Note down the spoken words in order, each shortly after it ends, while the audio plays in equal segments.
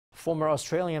Former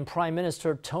Australian Prime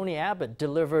Minister Tony Abbott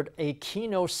delivered a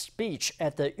keynote speech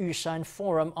at the Yushan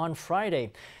Forum on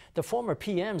Friday. The former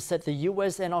PM said the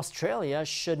U.S. and Australia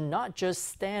should not just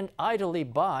stand idly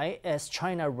by as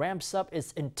China ramps up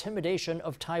its intimidation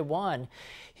of Taiwan.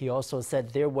 He also said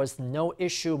there was no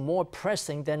issue more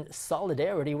pressing than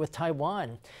solidarity with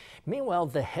Taiwan. Meanwhile,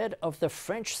 the head of the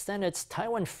French Senate's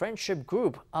Taiwan Friendship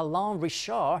Group, Alain,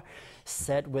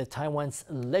 sat with Taiwan's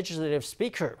legislative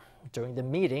speaker. During the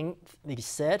meeting, he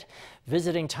said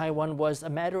visiting Taiwan was a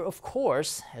matter of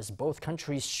course as both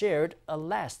countries shared a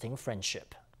lasting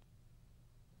friendship.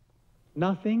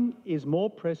 Nothing is more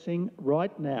pressing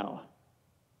right now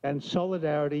than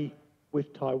solidarity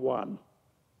with Taiwan.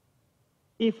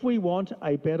 If we want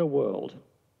a better world,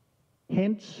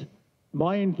 hence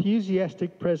my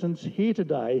enthusiastic presence here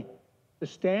today to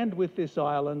stand with this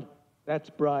island that's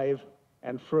brave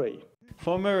and free.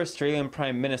 Former Australian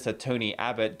Prime Minister Tony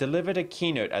Abbott delivered a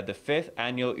keynote at the 5th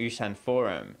annual Yushan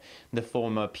Forum. The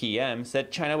former PM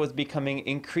said China was becoming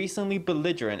increasingly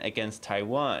belligerent against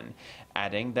Taiwan,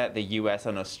 adding that the US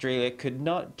and Australia could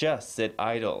not just sit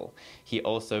idle. He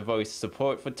also voiced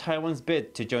support for Taiwan's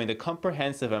bid to join the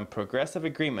Comprehensive and Progressive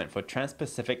Agreement for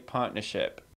Trans-Pacific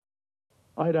Partnership.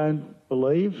 I don't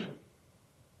believe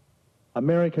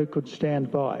America could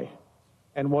stand by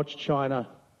and watch China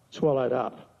swallowed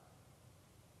up.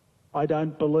 I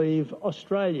don't believe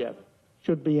Australia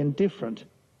should be indifferent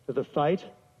to the fate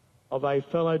of a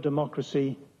fellow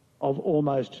democracy of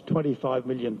almost 25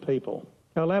 million people.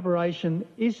 Collaboration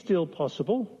is still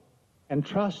possible and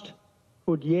trust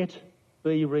could yet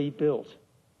be rebuilt.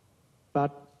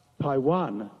 But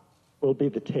Taiwan will be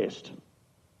the test.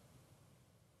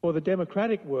 For the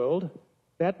democratic world,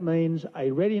 that means a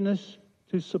readiness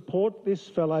to support this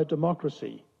fellow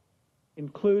democracy,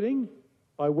 including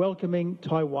by welcoming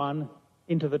Taiwan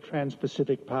into the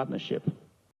Trans-Pacific Partnership.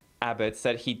 Abbott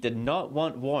said he did not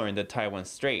want war in the Taiwan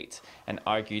Strait and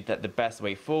argued that the best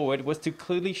way forward was to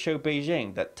clearly show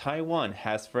Beijing that Taiwan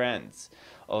has friends.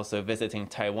 Also visiting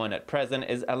Taiwan at present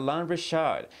is Alain,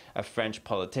 a French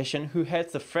politician who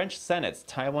heads the French Senate's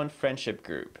Taiwan Friendship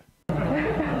Group.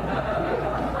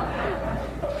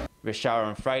 Richard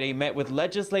on Friday met with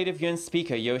Legislative Yuan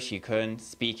Speaker Yushan.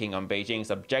 Speaking on Beijing's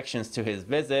objections to his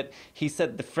visit, he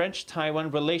said the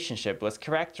French-Taiwan relationship was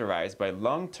characterized by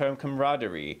long-term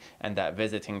camaraderie and that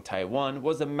visiting Taiwan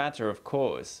was a matter of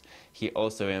course. He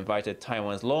also invited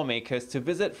Taiwan's lawmakers to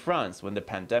visit France when the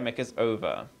pandemic is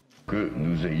over.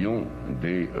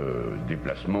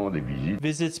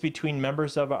 Visits between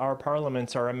members of our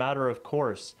parliaments are a matter of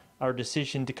course. Our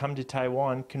decision to come to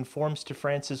Taiwan conforms to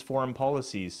France's foreign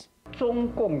policies.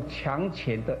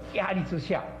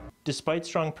 Despite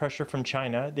strong pressure from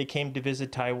China, they came to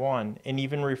visit Taiwan and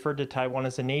even referred to Taiwan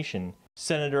as a nation.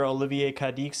 Senator Olivier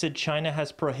Cadic said China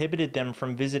has prohibited them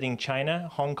from visiting China,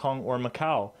 Hong Kong, or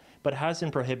Macau, but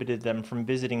hasn't prohibited them from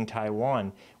visiting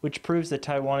Taiwan, which proves that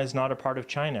Taiwan is not a part of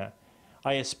China.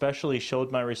 I especially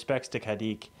showed my respects to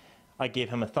Cadic. I gave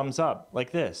him a thumbs up,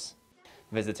 like this.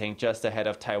 Visiting just ahead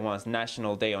of Taiwan's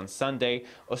National Day on Sunday,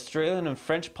 Australian and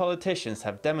French politicians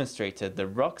have demonstrated the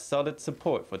rock-solid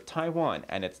support for Taiwan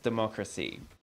and its democracy.